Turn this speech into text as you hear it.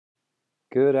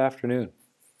Good afternoon.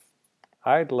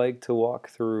 I'd like to walk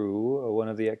through one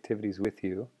of the activities with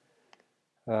you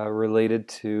related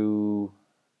to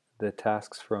the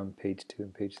tasks from page 2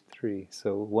 and page 3.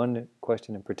 So one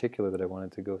question in particular that I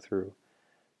wanted to go through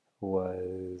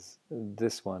was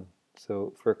this one.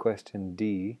 So for question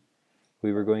D,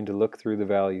 we were going to look through the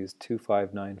values 2,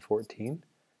 5, 9, 14,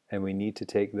 and we need to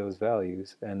take those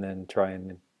values and then try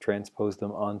and transpose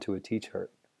them onto a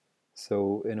t-chart.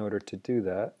 So in order to do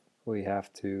that, we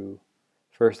have to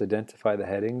first identify the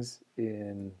headings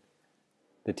in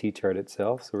the t-chart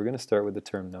itself. So we're going to start with the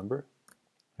term number,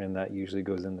 and that usually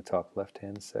goes in the top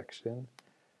left-hand section.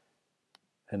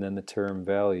 And then the term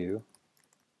value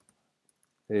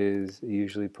is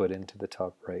usually put into the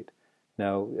top right.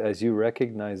 Now, as you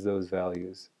recognize those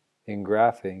values, in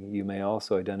graphing, you may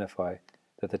also identify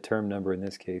that the term number in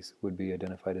this case would be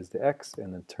identified as the x,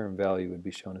 and the term value would be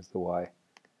shown as the y.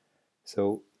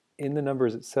 So in the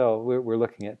numbers itself, we're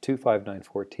looking at 2, 5, 9,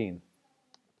 14.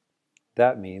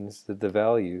 That means that the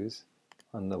values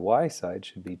on the y side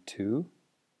should be 2,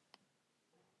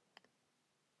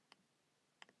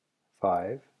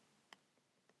 5,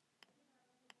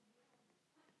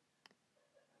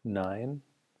 9,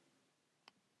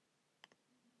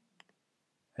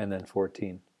 and then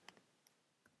 14.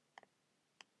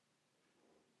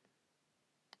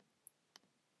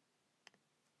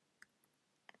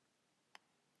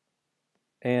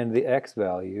 And the x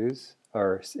values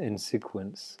are in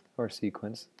sequence,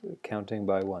 counting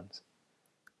by ones.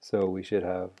 So we should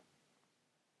have,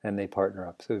 and they partner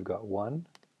up. So we've got 1,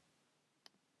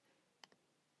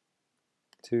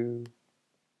 2,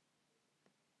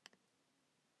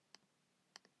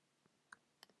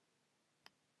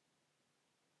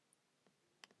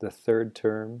 the third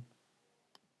term,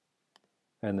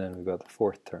 and then we've got the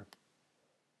fourth term.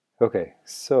 Okay,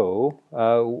 so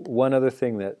one other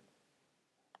thing that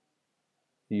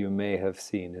you may have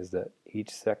seen is that each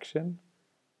section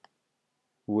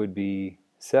would be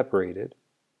separated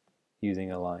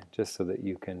using a line, just so that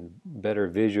you can better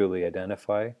visually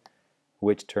identify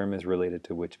which term is related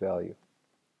to which value.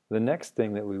 The next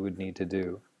thing that we would need to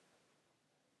do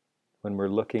when we're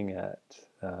looking at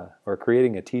or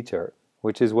creating a t-chart,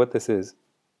 which is what this is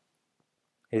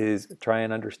try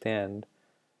and understand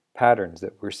patterns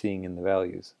that we're seeing in the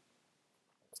values.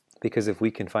 Because if we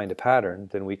can find a pattern,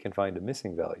 then we can find a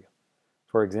missing value.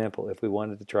 For example, if we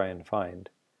wanted to try and find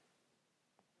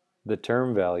the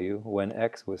term value when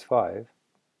x was 5,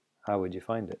 how would you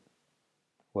find it?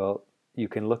 Well, you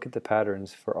can look at the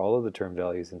patterns for all of the term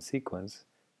values in sequence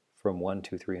from 1,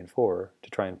 2, 3, and 4 to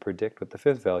try and predict what the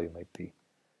fifth value might be.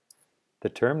 The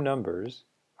term numbers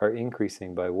are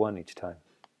increasing by 1 each time.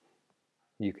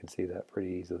 You can see that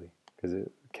pretty easily because it's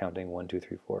counting 1, 2,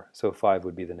 3, 4. So 5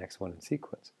 would be the next one in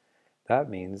sequence. That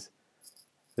means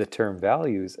the term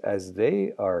values, as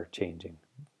they are changing,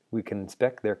 we can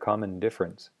inspect their common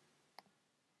difference.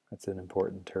 That's an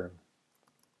important term.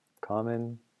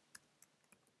 Common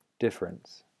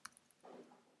difference.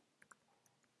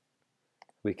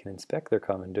 We can inspect their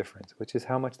common difference, which is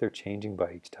how much they're changing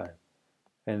by each time.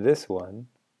 And this one,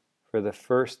 for the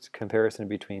first comparison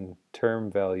between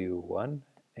term value 1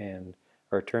 and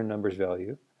our term numbers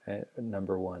value,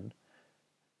 number 1,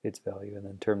 its value, and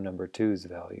then term number 2's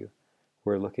value,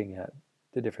 we're looking at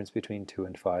the difference between 2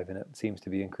 and 5, and it seems to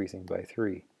be increasing by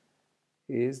 3.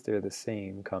 Is there the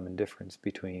same common difference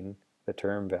between the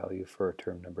term value for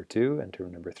term number 2 and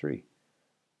term number 3?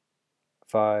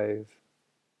 5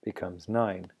 becomes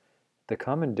 9. The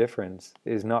common difference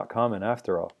is not common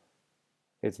after all.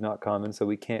 It's not common, so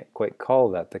we can't quite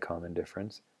call that the common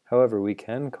difference. However, we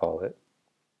can call it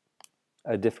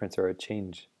a difference or a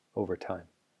change over time.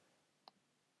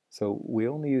 So we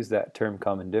only use that term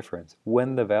common difference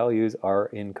when the values are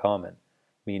in common,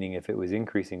 meaning if it was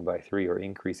increasing by 3 or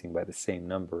increasing by the same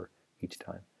number each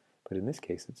time. But in this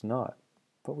case, it's not.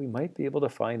 But we might be able to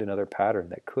find another pattern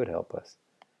that could help us.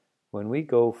 When we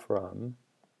go from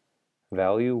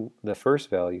the first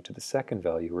value to the second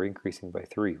value, we're increasing by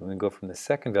 3. When we go from the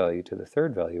second value to the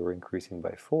third value, we're increasing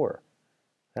by 4.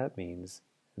 That means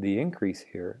the increase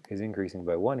here is increasing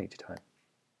by 1 each time.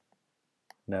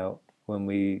 Now, when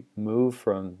we move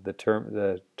from the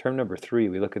term number 3,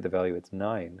 we look at the value, it's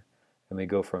 9, and we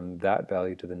go from that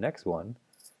value to the next one,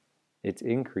 it's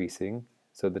increasing,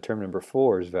 so the term number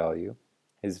 4's value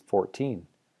is 14.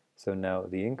 So now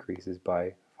the increase is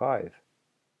by 5.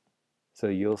 So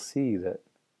you'll see that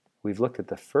we've looked at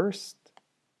the first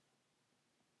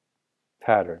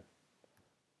pattern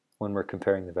when we're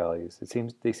comparing the values.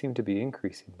 They seem to be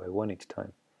increasing by 1 each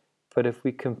time. But if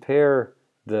we compare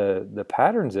the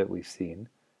patterns that we've seen,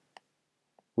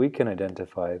 we can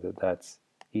identify that that's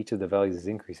each of the values is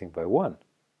increasing by 1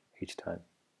 each time.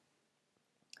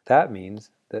 That means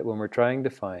that when we're trying to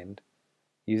find,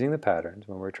 using the patterns,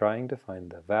 when we're trying to find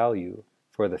the value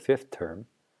for the 5th term,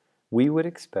 we would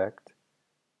expect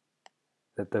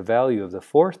that the value of the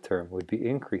 4th term would be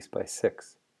increased by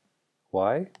 6.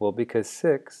 Why? Well, because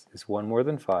 6 is 1 more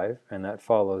than 5, and that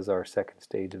follows our second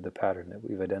stage of the pattern that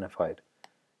we've identified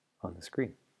on the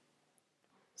screen.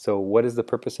 So what is the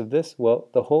purpose of this? Well,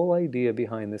 the whole idea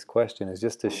behind this question is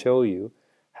just to show you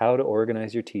how to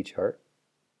organize your t-chart,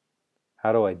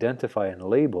 how to identify and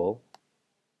label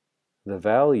the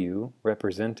value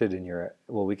represented in your,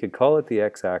 well, we could call it the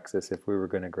x-axis if we were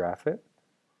going to graph it,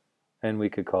 and we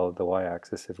could call it the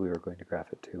y-axis if we were going to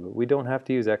graph it too. But we don't have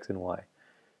to use x and y.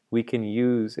 We can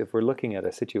use, if we're looking at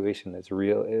a situation that's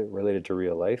related to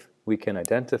real life, we can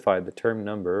identify the term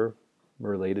number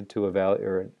related to a value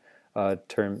or a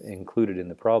term included in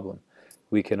the problem.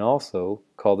 We can also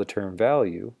call the term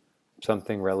value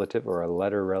something relative or a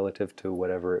letter relative to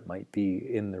whatever it might be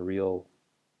in the real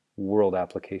world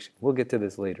application. We'll get to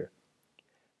this later.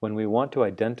 When we want to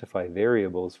identify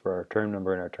variables for our term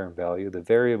number and our term value, the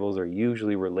variables are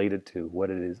usually related to what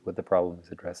it is, what the problem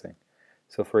is addressing.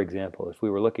 So for example, if we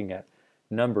were looking at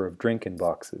number of drink-in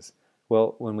boxes,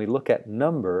 well, when we look at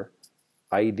number,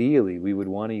 ideally we would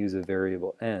want to use a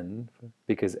variable n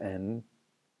because n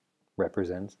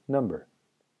represents number.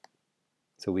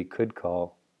 So we could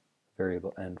call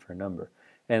variable n for number.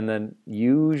 And then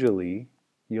usually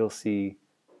you'll see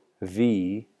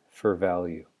v for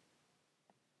value.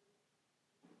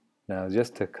 Now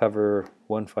just to cover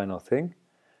one final thing,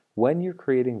 when you're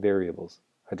creating variables,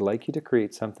 I'd like you to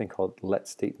create something called let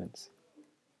statements.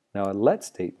 Now a let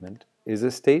statement is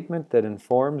a statement that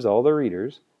informs all the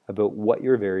readers about what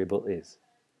your variable is.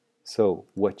 So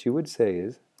what you would say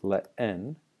is let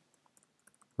n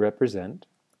represent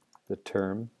the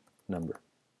term number.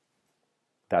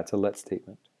 That's a let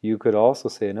statement. You could also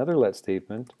say another let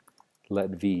statement, let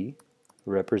v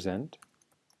represent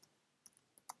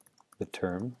the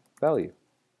term value.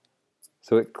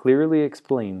 So it clearly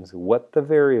explains what the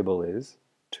variable is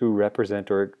to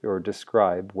represent or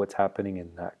describe what's happening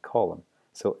in that column.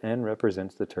 So n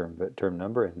represents the term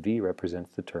number and v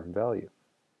represents the term value.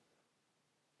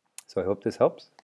 So I hope this helps.